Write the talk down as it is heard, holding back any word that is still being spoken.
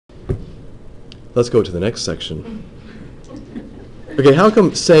Let's go to the next section. Okay, how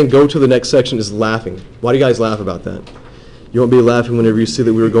come saying go to the next section is laughing? Why do you guys laugh about that? You won't be laughing whenever you see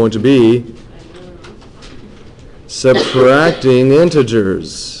that we were going to be subtracting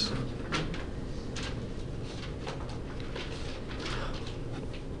integers.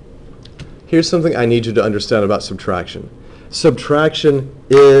 Here's something I need you to understand about subtraction. Subtraction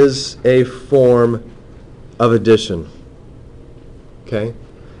is a form of addition. Okay?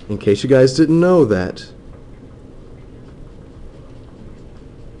 In case you guys didn't know that.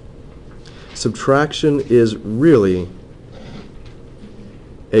 Subtraction is really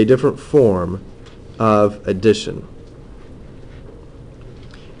a different form of addition.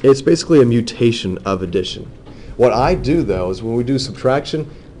 It's basically a mutation of addition. What I do, though, is when we do subtraction,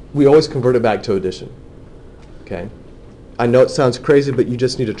 we always convert it back to addition. Okay? I know it sounds crazy, but you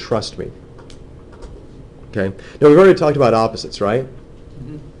just need to trust me. Okay? Now, we've already talked about opposites, right?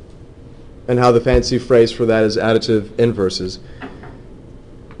 Mm-hmm. And how the fancy phrase for that is additive inverses.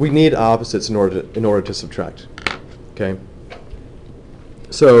 We need opposites in order to subtract. Okay?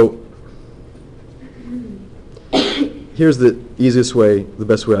 So, here's the easiest way, the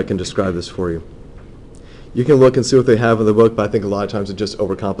best way I can describe this for you. You can look and see what they have in the book, but I think a lot of times it just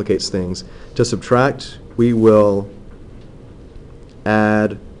overcomplicates things. To subtract, we will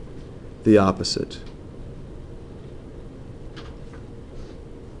add the opposite.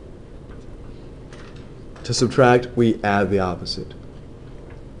 To subtract, we add the opposite.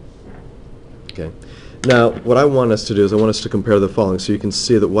 Okay. Now, what I want us to do is I want us to compare the following so you can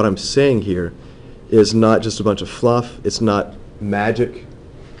see that what I'm saying here is not just a bunch of fluff. It's not magic.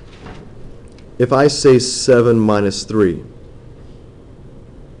 If I say 7 minus 3,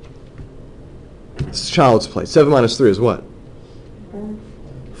 it's child's play. 7 minus 3 is what?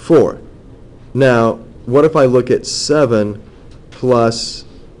 4. Now, what if I look at 7 plus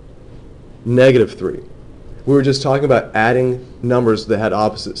negative 3? We were just talking about adding numbers that had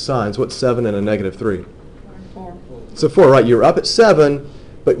opposite signs. What's 7 and a negative 3? 4. So 4, right? You're up at 7,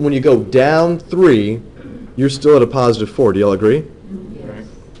 but when you go down 3, you're still at a positive 4. Do y'all agree? Yes.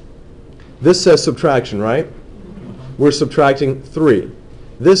 This says subtraction, right? We're subtracting 3.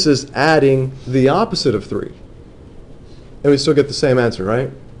 This is adding the opposite of 3. And we still get the same answer, right?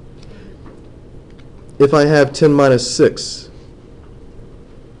 If I have 10 minus 6,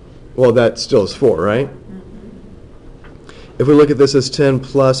 well, that still is 4, right? If we look at this as 10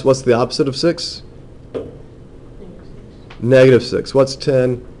 plus, what's the opposite of 6? Negative 6. What's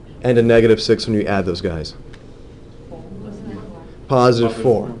 10 and a negative 6 when you add those guys? Positive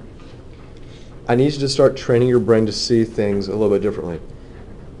 4. I need you to start training your brain to see things a little bit differently.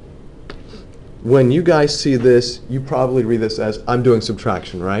 When you guys see this, you probably read this as, I'm doing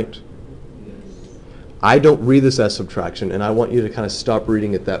subtraction, right? I don't read this as subtraction, and I want you to kind of stop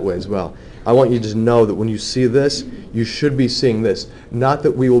reading it that way as well. I want you to know that when you see this, you should be seeing this. Not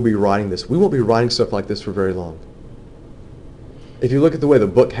that we will be writing this. We won't be writing stuff like this for very long. If you look at the way the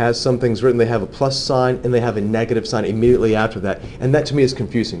book has some things written, they have a plus sign and they have a negative sign immediately after that. And that to me is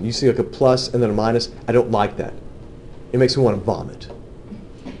confusing. You see like a plus and then a minus. I don't like that. It makes me want to vomit.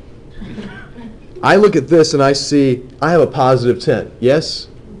 I look at this and I see I have a positive 10. Yes?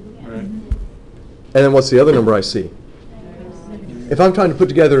 Right. And then what's the other number I see? If I'm trying to put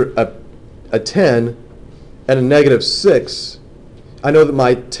together a 10 and a negative 6, I know that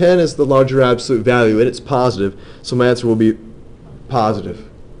my 10 is the larger absolute value and it's positive, so my answer will be positive.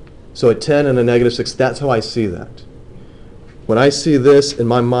 So a 10 and a negative 6, that's how I see that. When I see this, in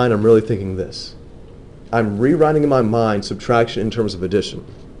my mind, I'm really thinking this. I'm rewriting in my mind subtraction in terms of addition.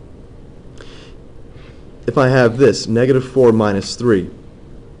 If I have this, negative 4 minus 3,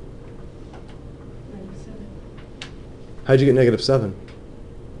 how'd you get negative 7?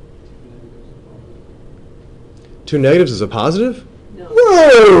 2 negatives is a positive? No.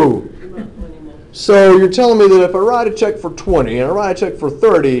 Whoa! So you're telling me that if I write a check for 20 and I write a check for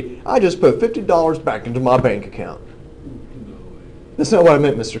 30, I just put $50 back into my bank account. That's not what I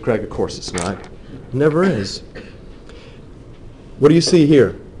meant, Mr. Craig. Of course it's not. Never is. What do you see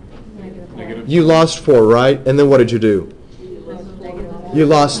here? Negative. You lost 4, right? And then what did you do? You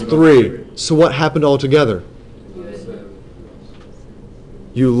lost 3. So what happened altogether?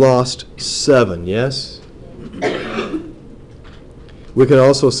 You lost 7, yes? We can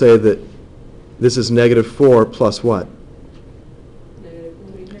also say that this is negative 4 plus what?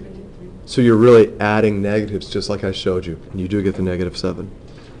 So you're really adding negatives just like I showed you. And you do get the negative 7.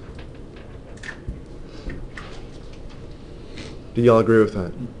 Do y'all agree with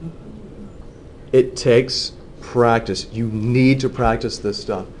that? It takes practice. You need to practice this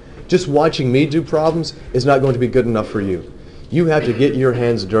stuff. Just watching me do problems is not going to be good enough for you. You have to get your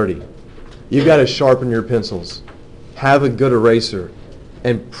hands dirty. You've got to sharpen your pencils, have a good eraser,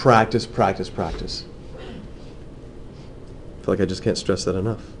 and practice, practice, practice. I feel like I just can't stress that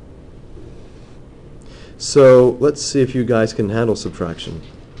enough. So let's see if you guys can handle subtraction.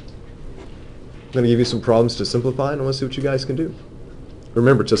 I'm going to give you some problems to simplify, and I want to see what you guys can do.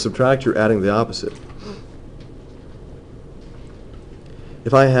 Remember, to subtract, you're adding the opposite.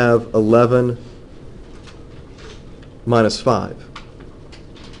 If I have 11 minus 5,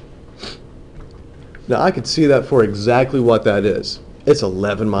 now I could see that for exactly what that is. It's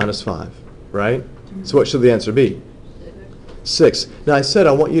 11 minus 5, right? So what should the answer be? 6. Now I said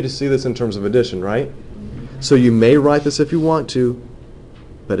I want you to see this in terms of addition, right? So you may write this if you want to,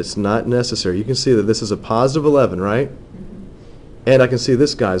 but it's not necessary. You can see that this is a positive 11, right? And I can see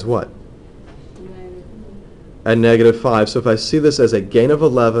this guy's what? A negative 5. So if I see this as a gain of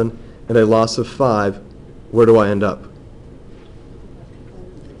 11 and a loss of 5, where do I end up?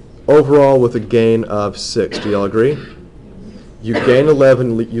 Overall with a gain of 6. Do y'all agree? You gain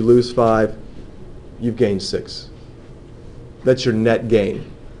 11, you lose 5, you've gained 6. That's your net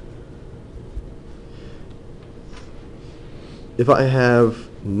gain. If I have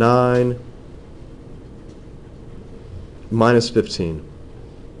 9 minus 15,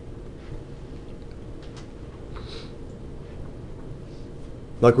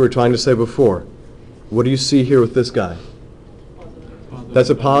 like we were trying to say before, what do you see here with this guy? That's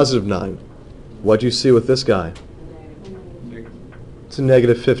a positive 9. What do you see with this guy? It's a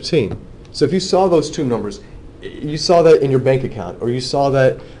negative 15. So if you saw those two numbers, you saw that in your bank account, or you saw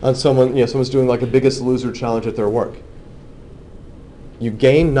that on someone, someone's doing like a Biggest Loser challenge at their work. You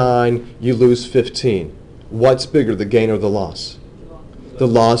gain 9, you lose 15. What's bigger, the gain or the loss? The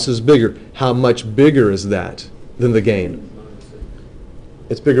loss is bigger. How much bigger is that than the gain?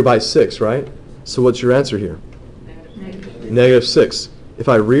 It's bigger by 6, right? So what's your answer here? Negative 6. If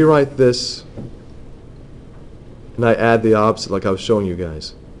I rewrite this and I add the opposite like I was showing you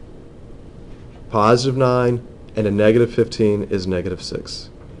guys, positive 9 and a negative 15 is negative 6.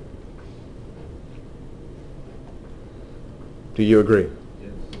 Do you agree?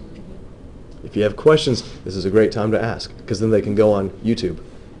 Yes. If you have questions, this is a great time to ask, because then they can go on YouTube.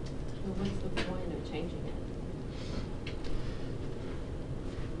 Well, what's the point of changing it?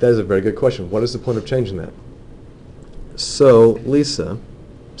 That is a very good question. What is the point of changing that? So, Lisa,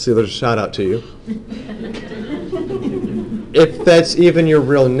 see, there's a shout out to you. If that's even your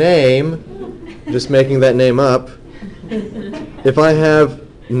real name, just making that name up, if I have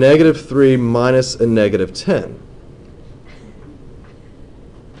negative 3 minus a negative 10,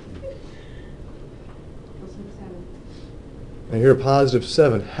 I hear a positive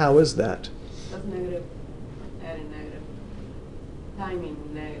 7. How is that? That's negative, adding negative,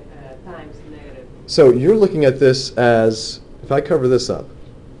 times negative. So you're looking at this as, if I cover this up,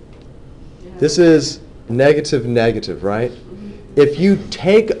 this is negative, negative, right? If you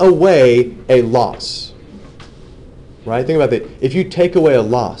take away a loss, right? Think about that. If you take away a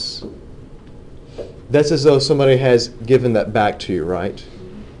loss, that's as though somebody has given that back to you, right?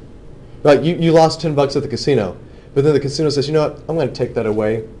 Right, you lost $10 at the casino. But then the casino says, you know what, I'm going to take that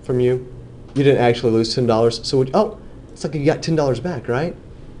away from you. You didn't actually lose $10. So, it's like you got $10 back, right?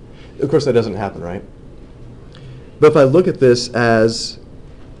 Of course, that doesn't happen, right? But if I look at this as,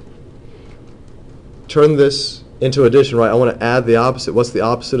 turn this into addition, right? I want to add the opposite. What's the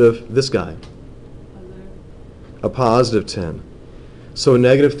opposite of this guy? A positive 10. So a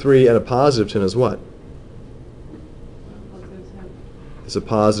negative 3 and a positive 10 is what? It's a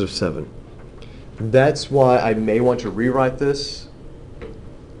positive 7. That's why I may want to rewrite this,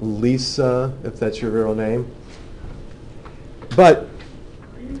 Lisa, if that's your real name. But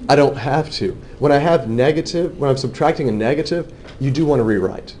I don't have to. When I have negative, when I'm subtracting a negative, you do want to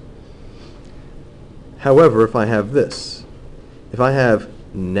rewrite. However, if I have this, if I have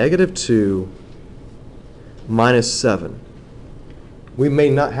negative 2 minus 7, we may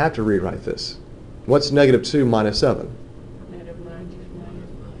not have to rewrite this. What's negative 2 minus 7?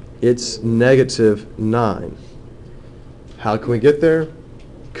 It's negative 9. How can we get there?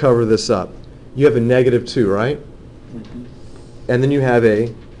 Cover this up. You have a negative 2, right? Mm-hmm. And then you have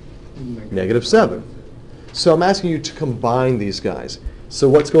a negative 7. So I'm asking you to combine these guys. So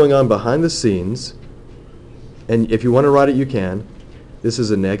what's going on behind the scenes, and if you want to write it, you can. This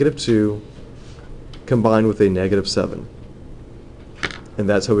is a negative 2 combined with a negative 7. And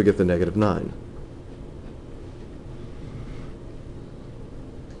that's how we get the negative 9.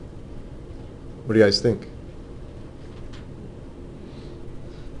 What do you guys think?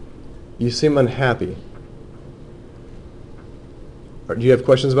 You seem unhappy. Do you have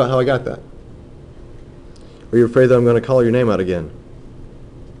questions about how I got that? Or are you afraid that I'm going to call your name out again?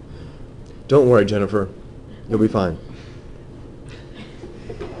 Don't worry, Jennifer. You'll be fine.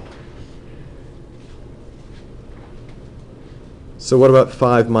 So what about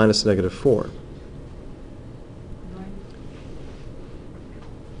 5 minus negative 4?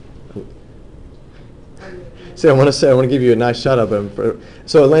 See, I want to give you a nice shout out.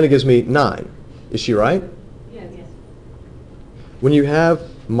 So Elena gives me 9. Is she right? Yes. When you have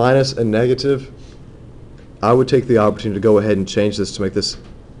minus a negative, I would take the opportunity to go ahead and change this to make this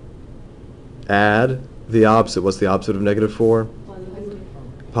add the opposite. What's the opposite of negative 4?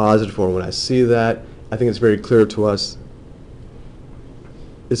 Positive 4. When I see that, I think it's very clear to us.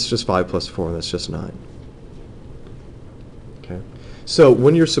 It's just 5 plus 4, and that's just 9. Okay. So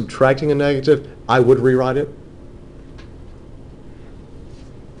when you're subtracting a negative, I would rewrite it.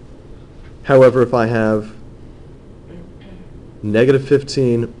 However, if I have negative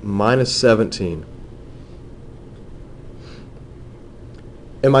 15 minus 17,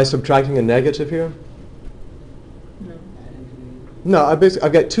 am I subtracting a negative here? No, I've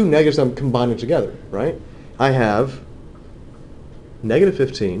got two negatives I'm combining together, right? I have negative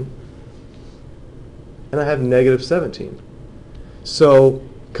 15 and I have negative 17. So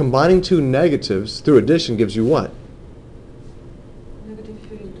combining two negatives through addition gives you what?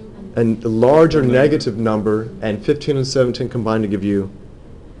 A larger negative number, and 15 and 17 combined to give you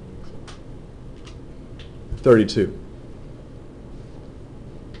 32.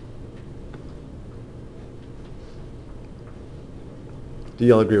 Do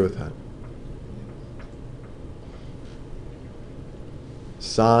y'all agree with that?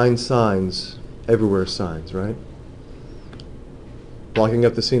 Signs, everywhere signs, right? Blocking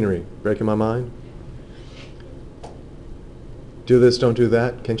up the scenery, breaking my mind. Do this, don't do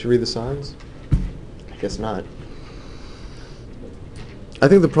that. Can't you read the signs? I guess not. I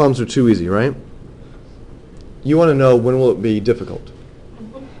think the problems are too easy, right? You want to know when will it be difficult.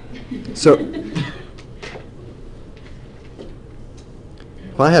 So,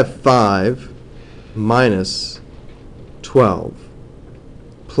 if I have 5 minus 12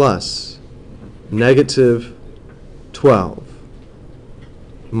 plus negative 12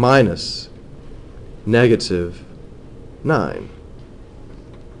 minus negative 9.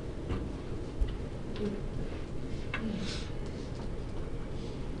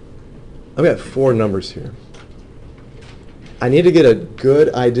 I've got 4 numbers here. I need to get a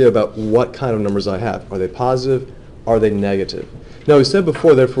good idea about what kind of numbers I have. Are they positive? Are they negative? Now, we said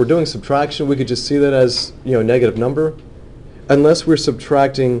before that if we're doing subtraction, we could just see that as, a negative number, unless we're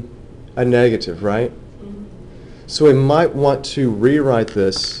subtracting a negative, right? So we might want to rewrite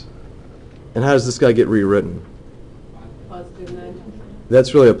this. And how does this guy get rewritten? Positive 9.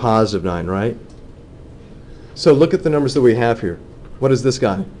 That's really a positive 9, right? So look at the numbers that we have here. What is this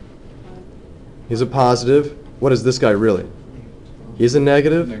guy? He's a positive. What is this guy really? He's a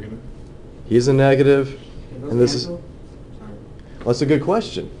negative. Negative. He's a negative. And this is... Well, that's a good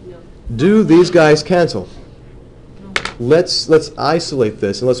question. No. Do these guys cancel? Let's isolate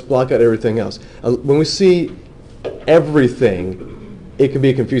this and let's block out everything else. When we see everything, it can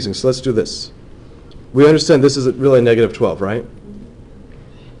be confusing. So let's do this. We understand this is really a negative 12, right?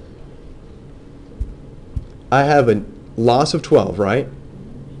 I have a loss of 12, right?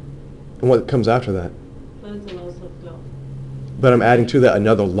 And what comes after that? That's the loss of 12. But I'm adding to that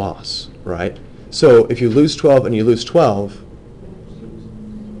another loss, right? So if you lose 12 and you lose 12,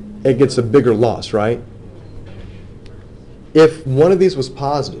 it gets a bigger loss, right? If one of these was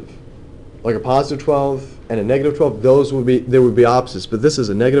positive, like a positive 12 and a negative 12, they would be opposites. But this is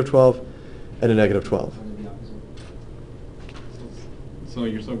a negative 12 and a negative 12. So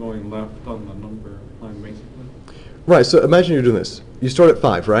you're still going left on the number line, basically? Right, so imagine you're doing this. You start at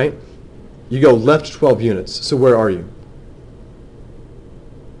 5, right? You go left 12 units. So where are you?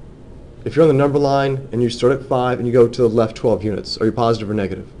 If you're on the number line and you start at 5 and you go to the left 12 units, are you positive or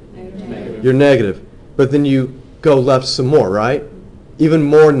negative? Negative. You're negative. But then you go left some more, right? Even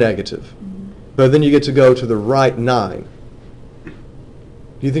more negative. But then you get to go to the right 9. Do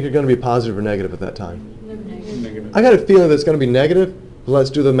you think you're going to be positive or negative at that time? Negative. I got a feeling that it's going to be negative, but let's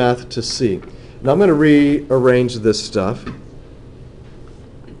do the math to see. Now I'm going to rearrange this stuff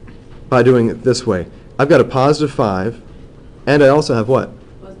by doing it this way. I've got a positive 5, and I also have what?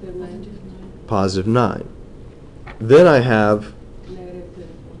 Positive 9. Positive 9. Then I have Negative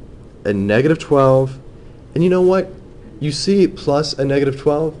 34. a negative 12, and you know what? You see plus a negative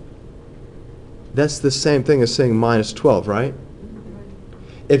 12? That's the same thing as saying minus 12, right?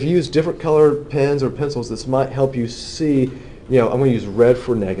 If you use different colored pens or pencils, this might help you see, I'm going to use red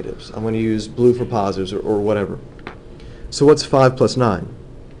for negatives. I'm going to use blue for positives or whatever. So what's 5 plus 9?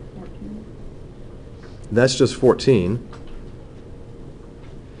 14. That's just 14.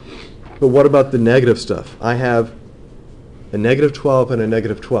 But what about the negative stuff? I have a negative 12 and a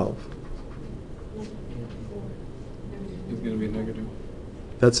negative 12. It's going to be negative.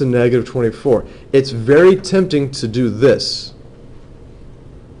 That's a negative 24. It's very tempting to do this,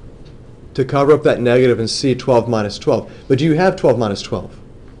 to cover up that negative and see 12 minus 12. But do you have 12 minus 12?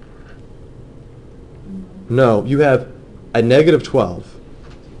 No, you have a negative 12,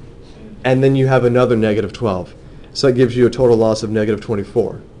 and then you have another negative 12. So that gives you a total loss of negative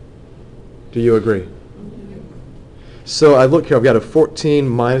 24. Do you agree? So I look here, I've got a 14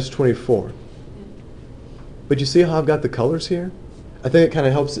 minus 24. But you see how I've got the colors here? I think it kind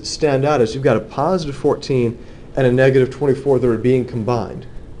of helps it stand out as you've got a positive 14 and a negative 24 that are being combined.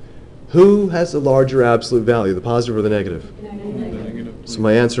 Who has the larger absolute value, the positive or the negative? Negative. So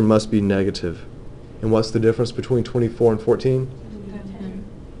my answer must be negative. And what's the difference between 24 and 14? 10.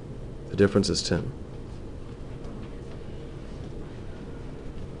 The difference is 10.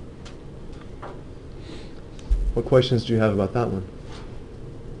 What questions do you have about that one?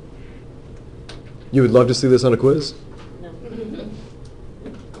 You would love to see this on a quiz? No.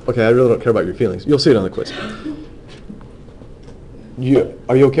 Okay, I really don't care about your feelings. You'll see it on the quiz.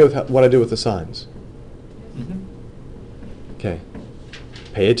 Are you okay with what I do with the signs? Okay.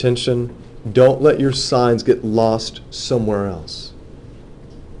 Pay attention. Don't let your signs get lost somewhere else.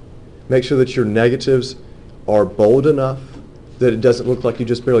 Make sure that your negatives are bold enough that it doesn't look like you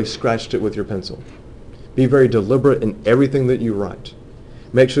just barely scratched it with your pencil. Be very deliberate in everything that you write.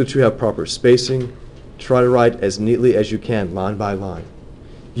 Make sure that you have proper spacing. Try to write as neatly as you can, line by line.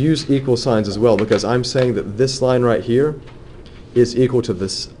 Use equal signs as well, because I'm saying that this line right here is equal to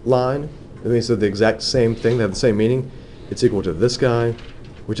this line. It means they're the exact same thing, they have the same meaning. It's equal to this guy,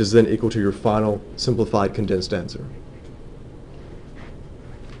 which is then equal to your final simplified condensed answer.